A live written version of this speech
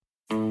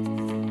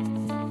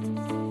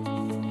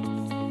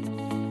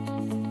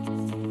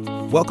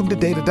Welcome to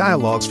Data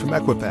Dialogues from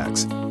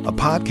Equifax, a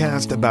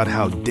podcast about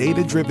how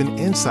data-driven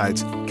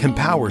insights can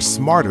power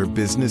smarter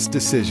business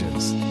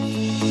decisions.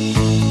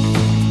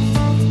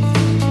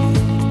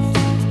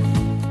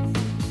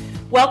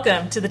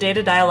 Welcome to the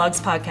Data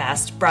Dialogues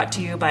podcast, brought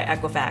to you by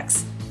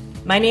Equifax.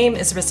 My name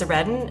is Rissa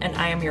Redden, and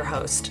I am your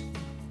host.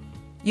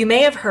 You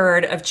may have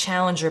heard of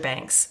challenger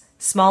banks,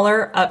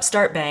 smaller,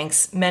 upstart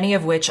banks, many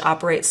of which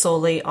operate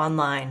solely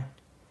online.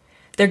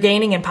 They're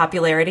gaining in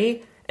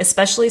popularity,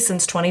 especially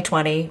since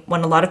 2020,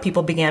 when a lot of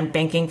people began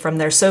banking from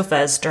their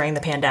sofas during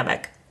the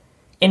pandemic.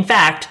 In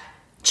fact,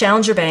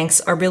 challenger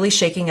banks are really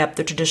shaking up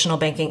the traditional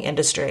banking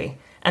industry,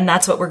 and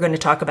that's what we're going to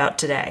talk about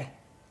today.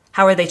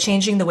 How are they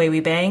changing the way we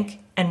bank,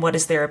 and what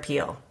is their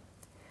appeal?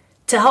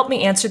 To help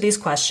me answer these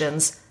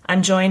questions,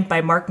 I'm joined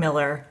by Mark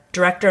Miller,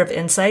 Director of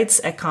Insights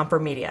at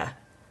Compermedia.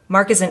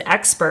 Mark is an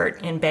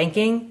expert in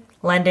banking,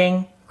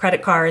 lending,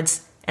 credit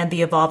cards, and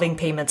the evolving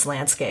payments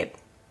landscape.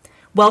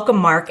 Welcome,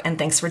 Mark, and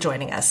thanks for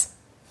joining us.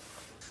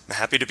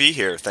 Happy to be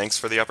here. Thanks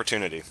for the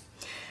opportunity.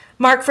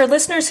 Mark, for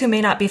listeners who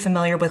may not be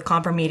familiar with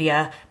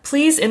Compermedia,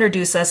 please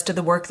introduce us to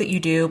the work that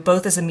you do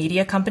both as a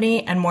media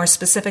company and more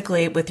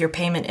specifically with your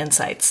payment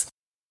insights.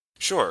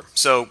 Sure.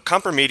 So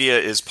Compermedia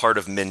is part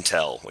of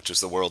Mintel, which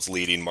is the world's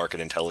leading market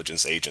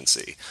intelligence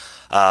agency.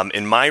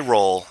 In my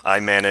role, I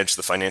manage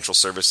the financial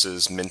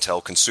services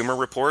Mintel consumer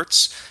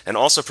reports and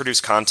also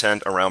produce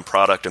content around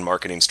product and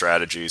marketing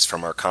strategies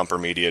from our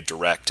Compermedia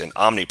Direct and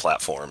Omni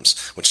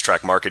platforms, which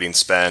track marketing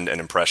spend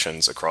and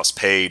impressions across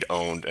paid,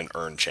 owned, and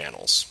earned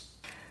channels.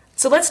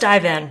 So let's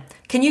dive in.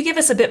 Can you give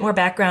us a bit more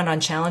background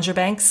on challenger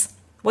banks?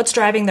 What's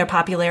driving their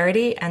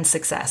popularity and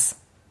success?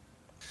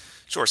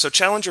 Sure. So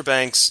challenger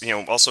banks,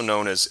 also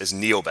known as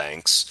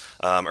neobanks,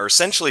 are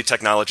essentially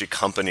technology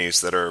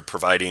companies that are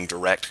providing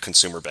direct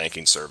consumer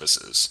banking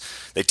services.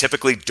 They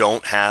typically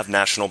don't have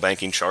national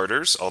banking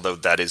charters, although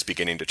that is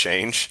beginning to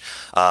change,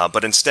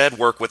 but instead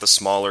work with a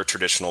smaller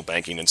traditional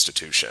banking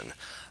institution.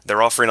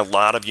 They're offering a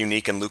lot of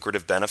unique and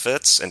lucrative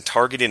benefits and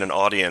targeting an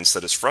audience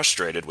that is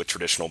frustrated with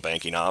traditional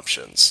banking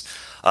options.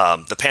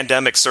 The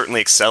pandemic certainly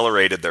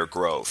accelerated their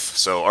growth.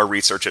 So our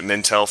research at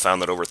Mintel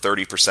found that over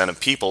 30% of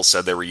people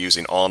said they were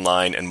using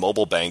online and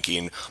mobile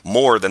banking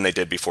more than they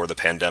did before the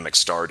pandemic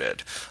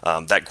started.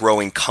 That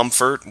growing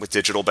comfort with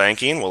digital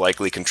banking will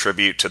likely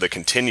contribute to the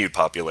continued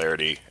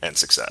popularity and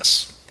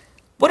success.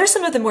 What are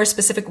some of the more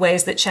specific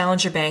ways that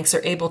challenger banks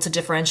are able to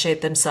differentiate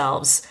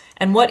themselves,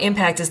 and what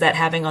impact is that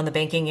having on the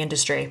banking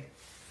industry?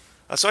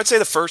 So I'd say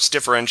the first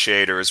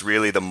differentiator is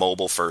really the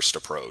mobile-first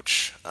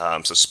approach.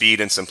 So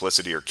speed and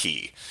simplicity are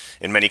key.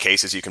 In many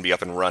cases, you can be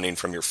up and running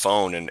from your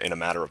phone in a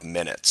matter of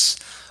minutes.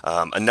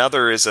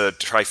 Another is a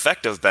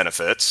trifecta of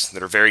benefits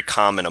that are very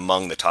common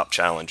among the top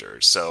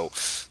challengers. So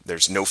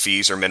there's no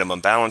fees or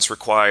minimum balance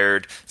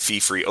required,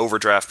 fee-free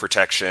overdraft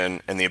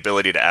protection, and the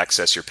ability to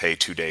access your pay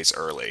 2 days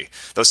early.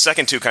 Those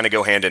second two kind of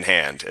go hand in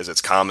hand, as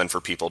it's common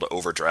for people to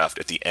overdraft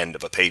at the end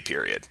of a pay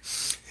period.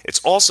 It's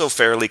also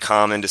fairly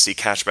common to see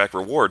cashback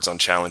rewards on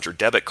challenger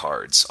debit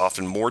cards,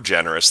 often more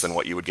generous than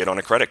what you would get on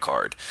a credit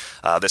card.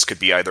 This could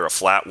be either a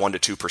flat 1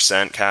 to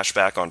 2%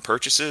 cashback on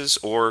purchases,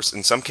 or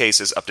in some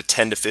cases up to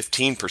 10 to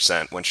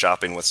 15% when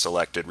shopping with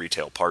selected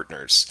retail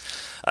partners.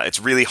 It's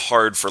really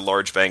hard for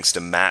large banks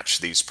to match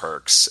these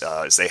perks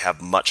as they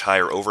have much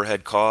higher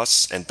overhead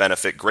costs and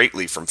benefit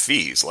greatly from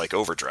fees like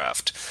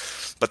overdraft.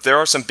 But there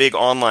are some big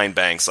online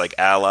banks like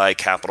Ally,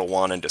 Capital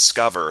One, and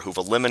Discover who've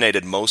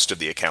eliminated most of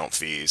the account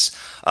fees,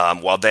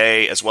 while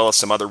they, as well as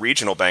some other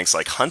regional banks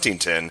like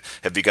Huntington,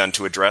 have begun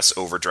to address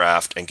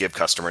overdraft and give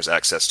customers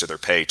access to their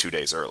pay 2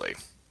 days early.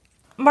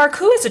 Mark,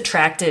 who is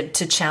attracted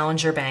to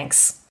challenger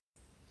banks?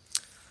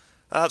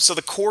 So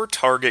the core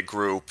target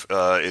group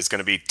is going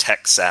to be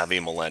tech-savvy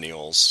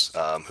millennials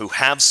who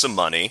have some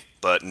money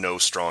but no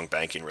strong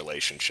banking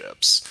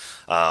relationships.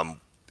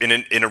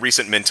 In a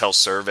recent Mintel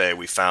survey,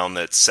 we found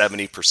that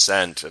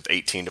 70% of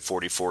 18 to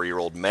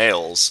 44-year-old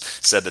males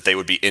said that they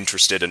would be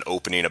interested in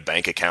opening a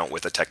bank account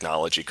with a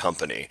technology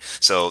company.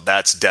 So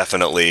that's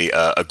definitely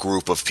a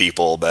group of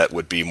people that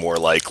would be more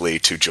likely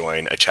to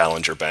join a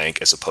challenger bank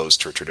as opposed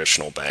to a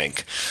traditional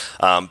bank.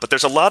 But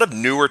there's a lot of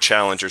newer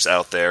challengers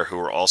out there who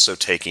are also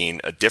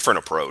taking a different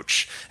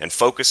approach and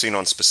focusing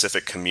on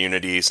specific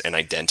communities and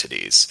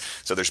identities.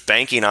 So there's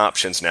banking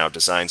options now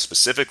designed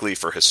specifically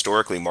for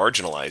historically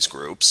marginalized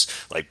groups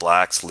like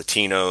Blacks,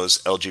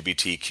 Latinos,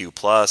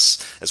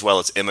 LGBTQ+, as well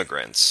as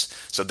immigrants.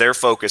 So their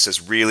focus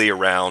is really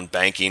around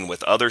banking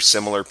with other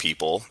similar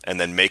people and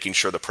then making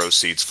sure the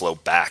proceeds flow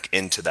back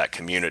into that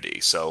community.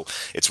 So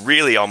it's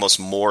really almost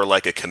more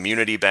like a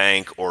community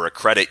bank or a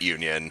credit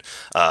union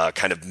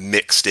kind of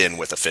mixed in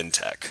with a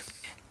fintech.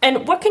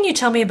 And what can you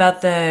tell me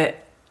about the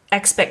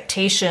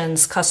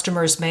expectations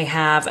customers may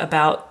have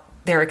about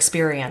their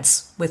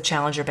experience with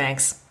challenger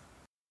banks?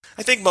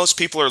 I think most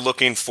people are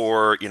looking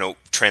for,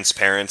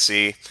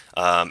 transparency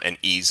and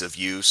ease of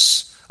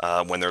use.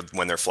 when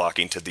they're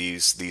flocking to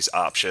these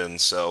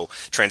options. So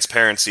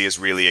transparency is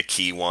really a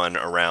key one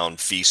around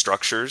fee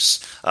structures.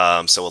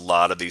 So a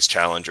lot of these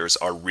challengers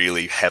are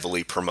really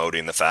heavily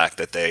promoting the fact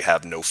that they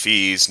have no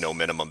fees, no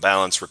minimum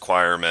balance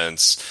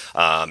requirements.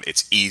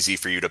 It's easy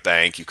for you to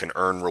bank. You can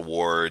earn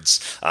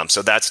rewards.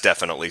 So that's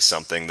definitely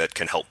something that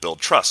can help build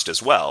trust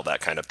as well,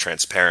 that kind of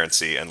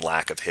transparency and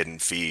lack of hidden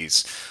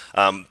fees.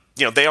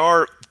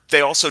 They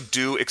also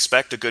do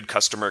expect a good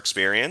customer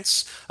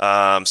experience.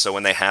 So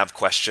when they have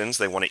questions,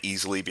 they want to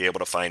easily be able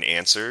to find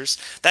answers.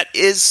 That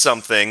is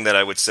something that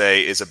I would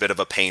say is a bit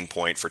of a pain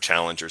point for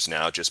challengers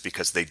now, just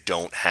because they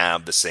don't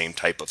have the same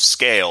type of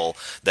scale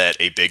that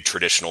a big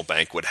traditional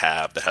bank would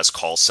have that has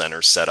call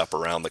centers set up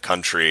around the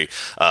country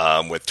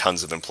with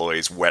tons of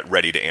employees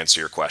ready to answer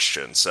your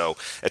questions. So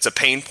it's a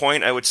pain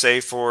point, I would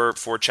say, for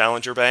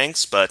challenger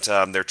banks, but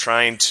they're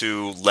trying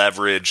to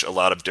leverage a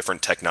lot of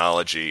different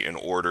technology in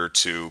order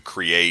to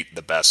create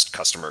the best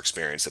customer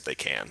experience that they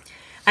can.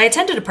 I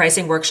attended a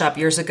pricing workshop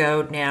years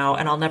ago now,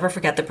 and I'll never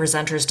forget the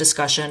presenter's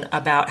discussion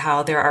about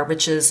how there are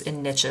riches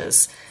in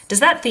niches. Does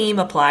that theme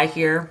apply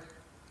here?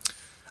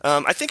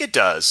 I think it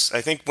does.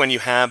 I think when you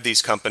have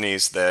these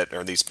companies that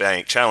are these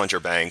challenger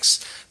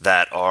banks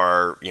that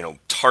are,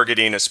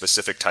 targeting a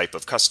specific type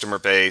of customer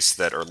base,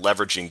 that are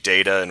leveraging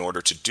data in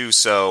order to do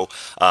so,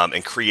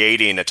 and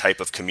creating a type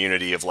of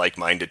community of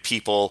like-minded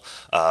people,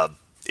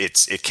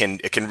 it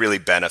can really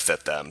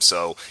benefit them.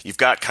 So you've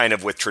got kind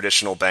of with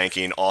traditional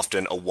banking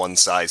often a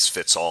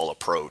one-size-fits-all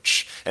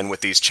approach, and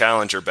with these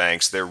challenger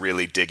banks, they're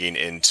really digging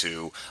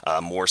into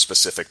more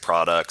specific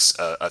products,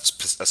 a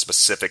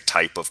specific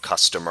type of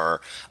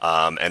customer,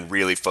 and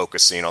really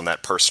focusing on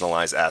that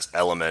personalized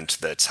element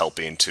that's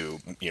helping to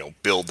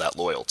build that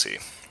loyalty.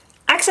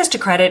 Access to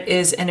credit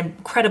is an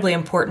incredibly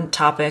important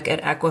topic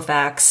at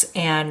Equifax,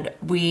 and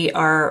we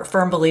are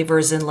firm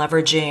believers in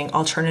leveraging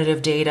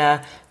alternative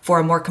data for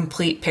a more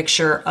complete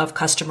picture of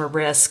customer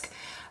risk.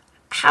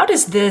 How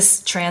does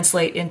this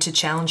translate into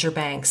challenger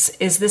banks?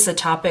 Is this a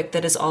topic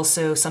that is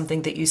also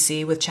something that you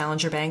see with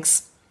challenger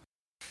banks?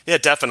 Yeah,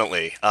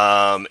 definitely.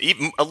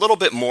 Even a little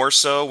bit more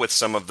so with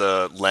some of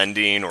the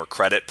lending or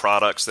credit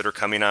products that are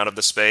coming out of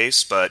the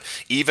space, but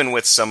even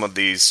with some of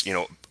these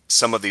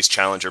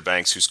challenger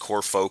banks whose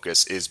core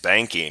focus is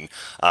banking,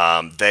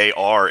 they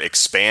are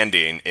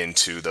expanding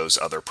into those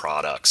other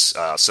products.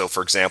 So,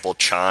 for example,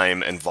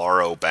 Chime and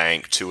Varo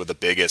Bank, two of the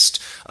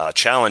biggest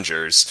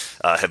challengers,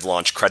 have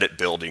launched credit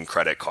building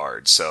credit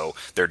cards. So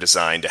they're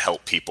designed to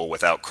help people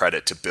without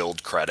credit to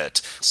build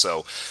credit.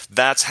 So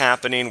that's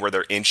happening where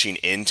they're inching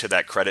into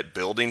that credit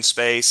building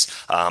space.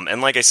 And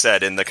like I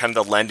said, in the kind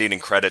of the lending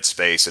and credit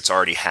space, it's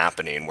already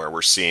happening where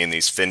we're seeing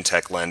these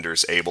fintech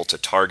lenders able to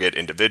target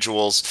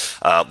individuals,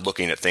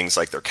 looking at things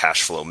like their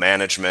cash flow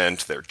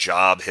management, their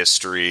job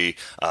history,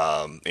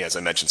 as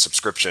I mentioned,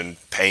 subscription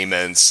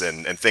payments,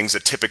 and things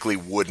that typically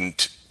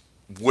wouldn't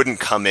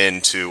come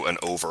into an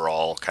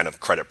overall kind of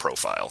credit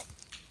profile.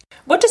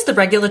 What does the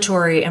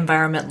regulatory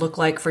environment look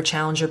like for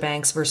challenger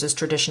banks versus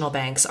traditional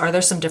banks? Are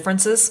there some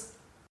differences?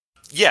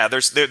 Yeah,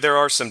 there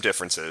are some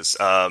differences.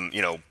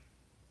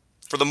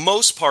 For the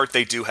most part,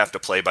 they do have to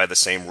play by the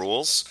same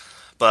rules,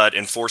 but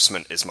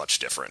enforcement is much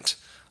different.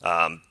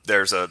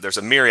 There's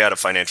a myriad of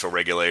financial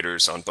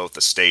regulators on both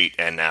the state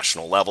and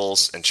national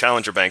levels, and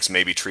challenger banks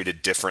may be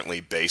treated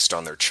differently based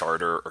on their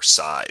charter or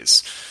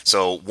size.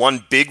 So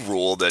one big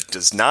rule that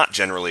does not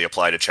generally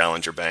apply to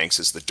challenger banks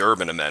is the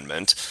Durbin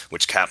Amendment,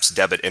 which caps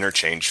debit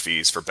interchange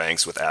fees for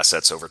banks with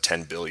assets over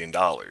 $10 billion.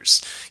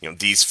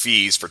 These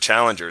fees for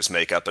challengers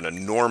make up an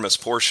enormous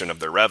portion of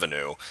their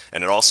revenue,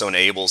 and it also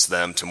enables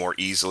them to more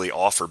easily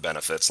offer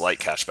benefits like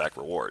cashback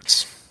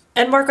rewards.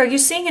 And Mark, are you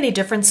seeing any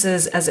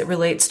differences as it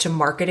relates to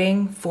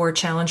marketing for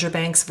challenger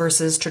banks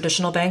versus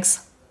traditional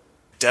banks?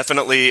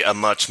 Definitely a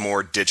much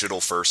more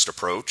digital-first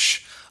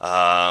approach.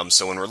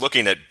 So when we're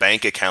looking at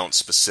bank accounts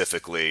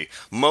specifically,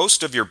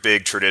 most of your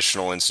big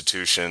traditional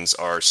institutions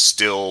are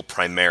still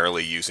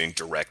primarily using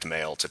direct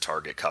mail to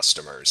target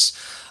customers.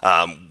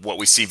 What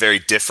we see very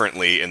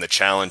differently in the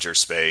challenger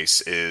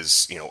space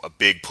is, a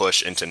big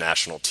push into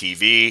national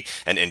TV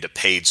and into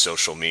paid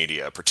social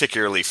media,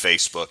 particularly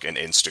Facebook and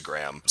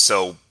Instagram.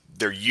 So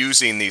they're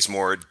using these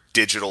more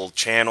digital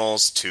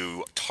channels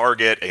to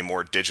target a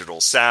more digital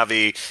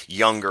savvy,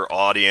 younger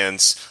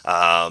audience,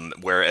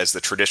 whereas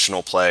the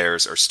traditional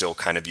players are still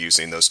kind of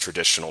using those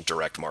traditional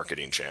direct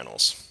marketing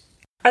channels.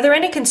 Are there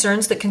any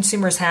concerns that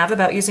consumers have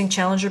about using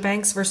challenger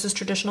banks versus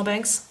traditional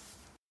banks?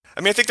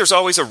 I think there's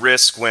always a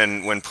risk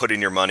when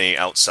putting your money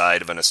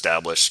outside of an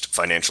established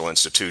financial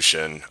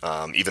institution,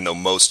 even though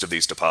most of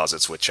these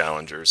deposits with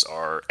challengers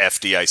are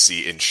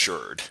FDIC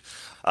insured.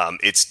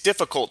 It's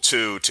difficult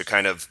to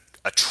kind of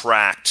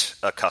attract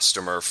a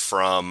customer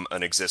from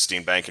an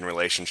existing banking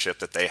relationship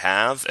that they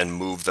have and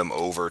move them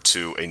over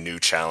to a new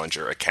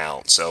challenger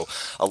account. So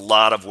a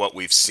lot of what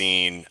we've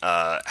seen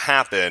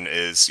happen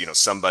is,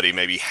 somebody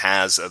maybe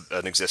has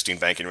an existing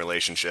banking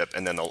relationship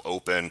and then they'll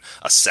open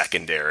a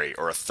secondary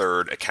or a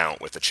third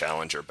account with a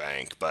challenger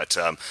bank. But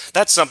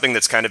that's something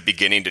that's kind of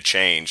beginning to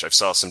change. I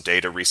saw some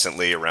data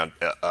recently around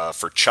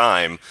for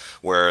Chime,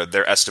 where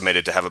they're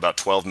estimated to have about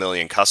 12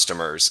 million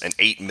customers, and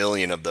 8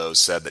 million of those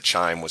said that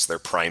Chime was their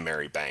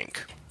primary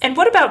bank. And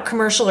what about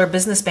commercial or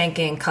business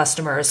banking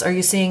customers? Are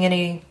you seeing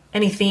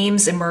any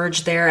themes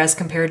emerge there as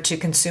compared to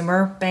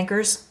consumer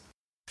bankers?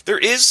 There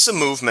is some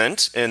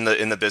movement in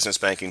the business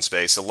banking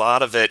space. A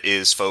lot of it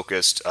is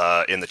focused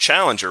in the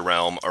challenger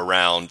realm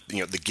around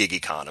the gig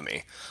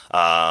economy.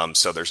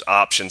 So there's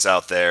options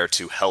out there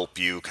to help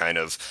you kind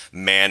of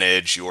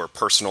manage your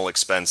personal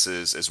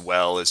expenses as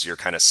well as your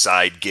kind of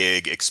side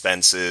gig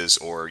expenses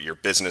or your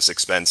business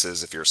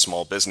expenses. If you're a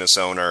small business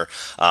owner,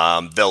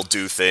 they'll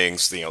do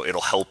things, it'll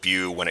help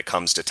you when it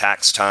comes to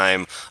tax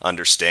time,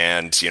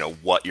 understand,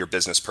 what your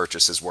business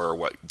purchases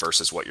were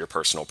versus what your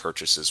personal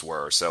purchases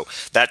were. So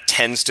that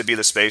tends to be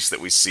the space that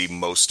we see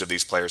most of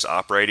these players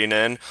operating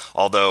in.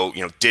 Although,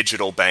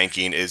 digital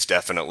banking is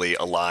definitely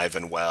alive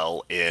and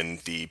well in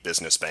the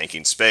business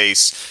banking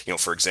space.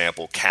 For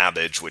example,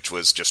 Kabbage, which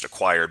was just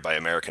acquired by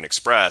American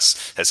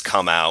Express, has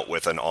come out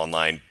with an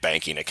online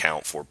banking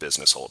account for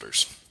business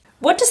holders.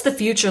 What does the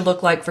future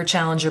look like for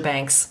challenger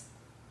banks?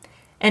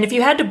 And if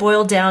you had to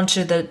boil down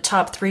to the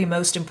top 3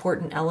 most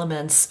important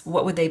elements,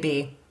 what would they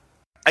be?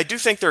 I do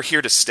think they're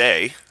here to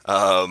stay,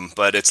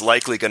 but it's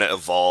likely going to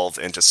evolve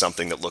into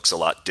something that looks a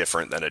lot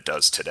different than it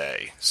does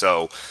today.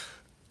 So,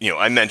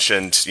 I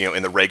mentioned,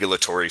 in the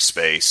regulatory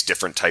space,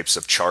 different types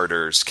of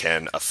charters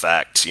can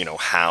affect,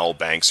 how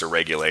banks are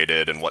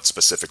regulated and what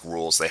specific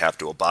rules they have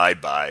to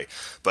abide by.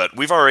 But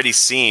we've already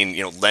seen,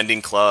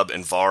 Lending Club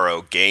and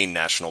Varo gain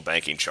national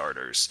banking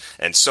charters.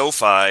 And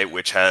SoFi,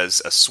 which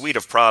has a suite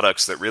of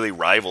products that really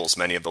rivals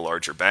many of the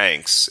larger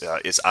banks,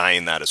 is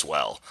eyeing that as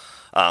well.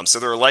 So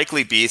there will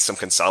likely be some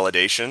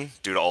consolidation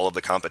due to all of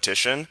the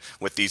competition,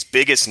 with these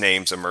biggest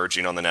names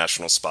emerging on the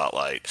national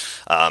spotlight,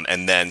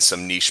 and then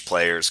some niche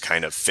players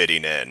kind of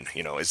fitting in.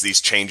 As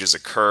these changes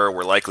occur,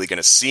 we're likely going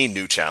to see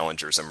new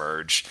challengers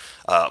emerge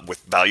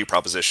with value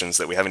propositions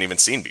that we haven't even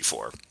seen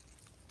before.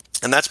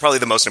 And that's probably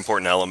the most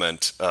important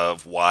element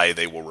of why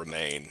they will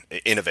remain: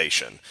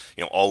 innovation.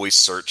 Always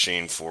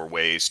searching for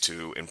ways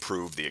to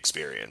improve the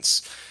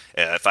experience.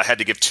 If I had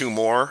to give 2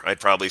 more, I'd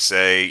probably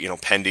say,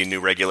 pending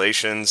new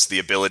regulations, the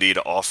ability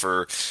to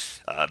offer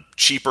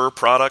cheaper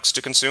products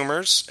to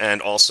consumers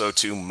and also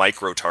to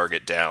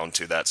micro-target down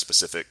to that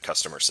specific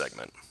customer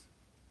segment.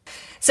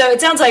 So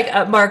it sounds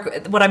like,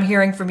 Mark, what I'm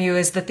hearing from you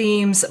is the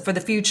themes for the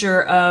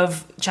future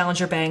of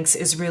challenger banks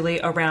is really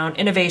around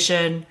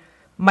innovation,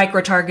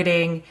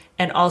 micro-targeting,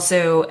 and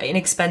also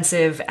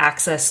inexpensive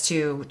access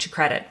to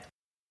credit.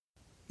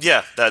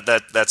 Yeah,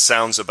 that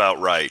sounds about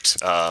right.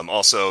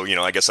 Also,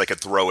 I guess I could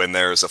throw in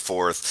there as a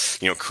fourth,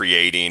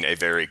 creating a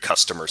very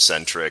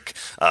customer-centric,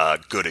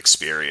 good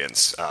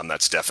experience.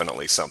 That's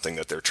definitely something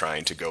that they're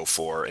trying to go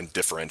for and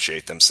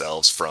differentiate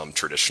themselves from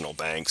traditional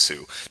banks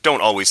who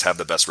don't always have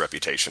the best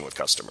reputation with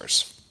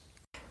customers.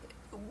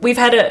 We've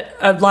had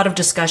a lot of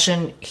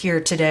discussion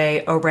here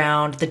today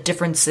around the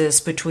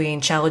differences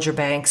between challenger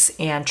banks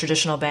and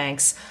traditional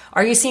banks.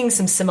 Are you seeing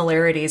some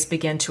similarities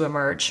begin to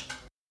emerge?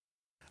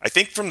 I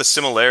think from the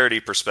similarity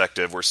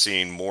perspective, we're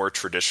seeing more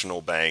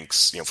traditional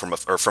banks, from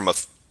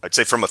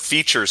a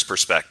features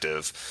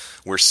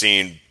perspective, we're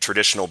seeing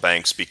traditional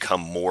banks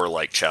become more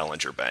like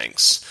challenger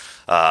banks.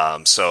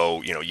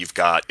 So, you've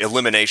got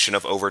elimination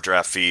of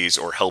overdraft fees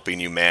or helping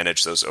you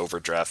manage those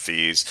overdraft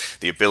fees,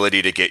 the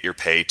ability to get your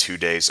pay 2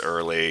 days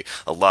early,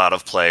 a lot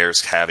of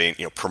players having,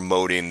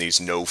 promoting these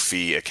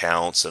no-fee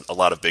accounts, a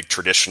lot of big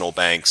traditional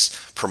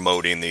banks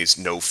promoting these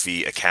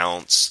no-fee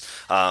accounts.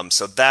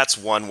 So that's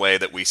one way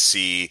that we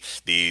see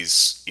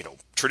these,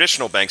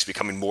 traditional banks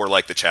becoming more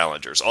like the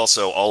challengers.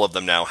 Also, all of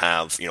them now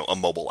have, a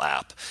mobile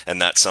app,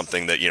 and that's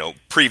something that,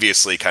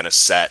 previously kind of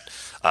set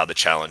the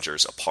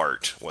challengers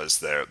apart, was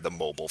the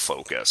mobile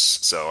focus.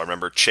 So I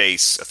remember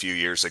Chase a few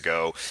years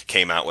ago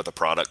came out with a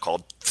product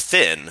called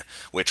Fin,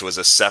 which was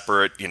a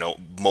separate,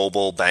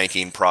 mobile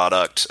banking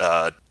product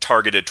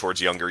targeted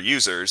towards younger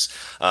users.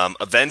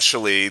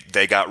 Eventually,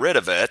 they got rid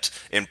of it,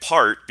 in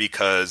part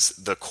because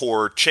the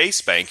core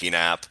Chase banking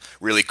app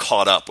really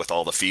caught up with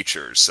all the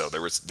features. So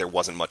there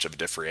wasn't much of a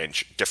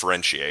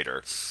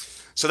differentiator.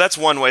 So that's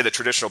one way that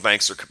traditional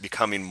banks are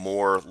becoming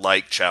more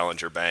like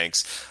challenger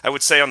banks. I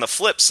would say on the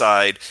flip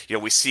side,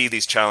 we see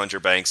these challenger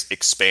banks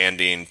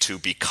expanding to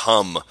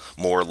become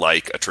more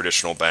like a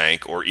traditional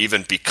bank or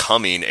even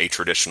becoming a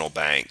traditional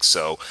bank.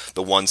 So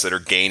the ones that are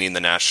gaining the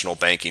national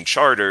banking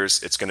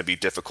charters, it's going to be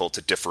difficult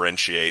to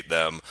differentiate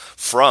them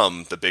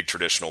from the big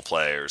traditional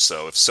players.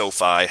 So if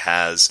SoFi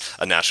has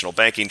a national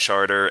banking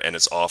charter and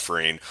is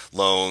offering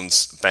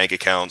loans, bank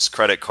accounts,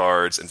 credit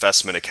cards,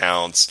 investment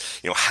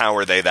accounts, how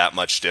are they that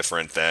much different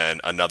different than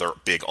another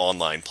big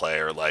online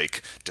player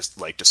like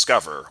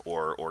Discover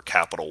or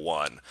Capital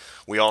One.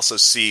 We also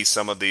see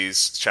some of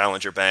these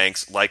challenger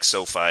banks, like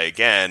SoFi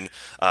again,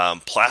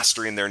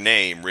 plastering their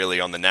name really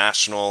on the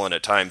national and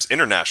at times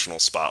international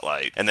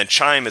spotlight. And then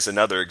Chime is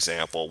another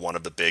example, one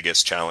of the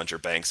biggest challenger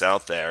banks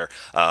out there.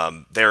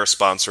 They're a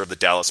sponsor of the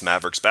Dallas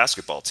Mavericks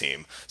basketball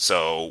team.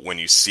 So when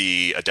you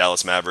see a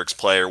Dallas Mavericks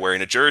player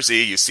wearing a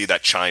jersey, you see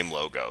that Chime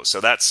logo.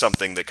 So that's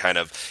something that kind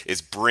of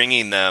is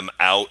bringing them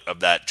out of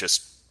that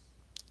just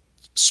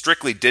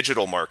strictly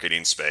digital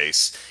marketing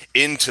space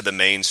into the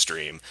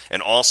mainstream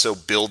and also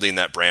building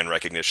that brand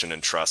recognition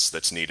and trust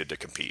that's needed to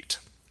compete.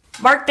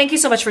 Mark, thank you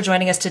so much for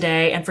joining us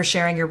today and for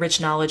sharing your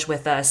rich knowledge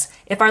with us.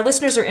 If our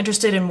listeners are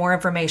interested in more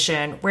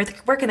information, where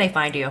can they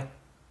find you?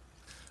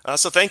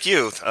 So thank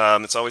you.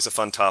 It's always a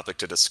fun topic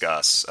to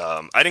discuss.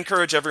 I'd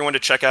encourage everyone to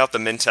check out the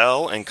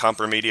Mintel and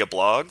Compromedia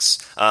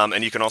blogs,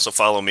 and you can also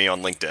follow me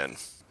on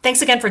LinkedIn.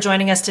 Thanks again for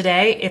joining us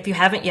today. If you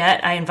haven't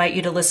yet, I invite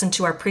you to listen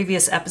to our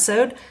previous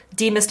episode,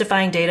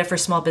 Demystifying Data for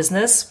Small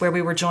Business, where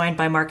we were joined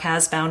by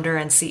Marquez founder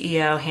and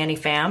CEO Hanny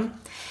Pham.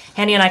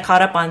 Hanny and I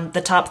caught up on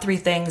the top 3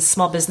 things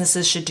small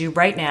businesses should do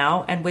right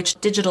now and which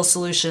digital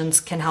solutions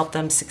can help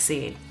them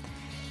succeed.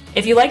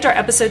 If you liked our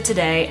episode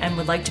today and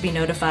would like to be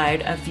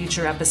notified of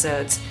future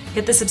episodes,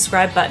 hit the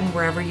subscribe button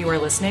wherever you are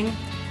listening.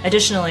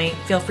 Additionally,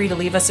 feel free to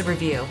leave us a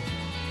review.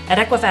 At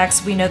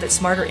Equifax, we know that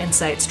smarter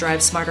insights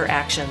drive smarter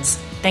actions.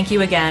 Thank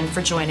you again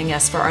for joining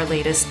us for our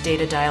latest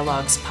Data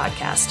Dialogues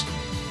podcast.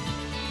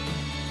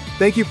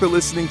 Thank you for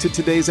listening to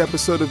today's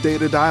episode of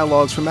Data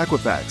Dialogues from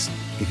Equifax.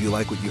 If you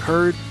like what you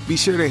heard, be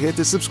sure to hit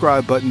the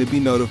subscribe button to be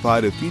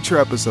notified of future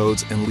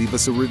episodes and leave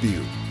us a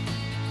review.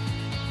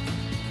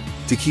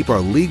 To keep our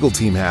legal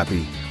team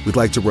happy, we'd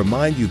like to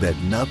remind you that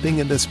nothing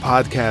in this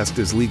podcast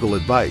is legal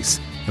advice,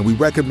 and we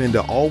recommend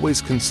to always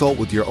consult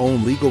with your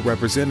own legal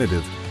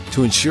representative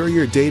to ensure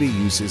your data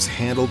use is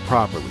handled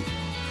properly.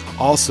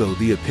 Also,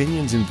 the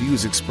opinions and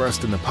views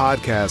expressed in the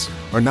podcast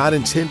are not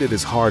intended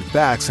as hard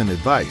facts and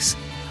advice.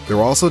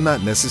 They're also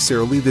not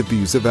necessarily the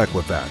views of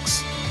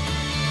Equifax.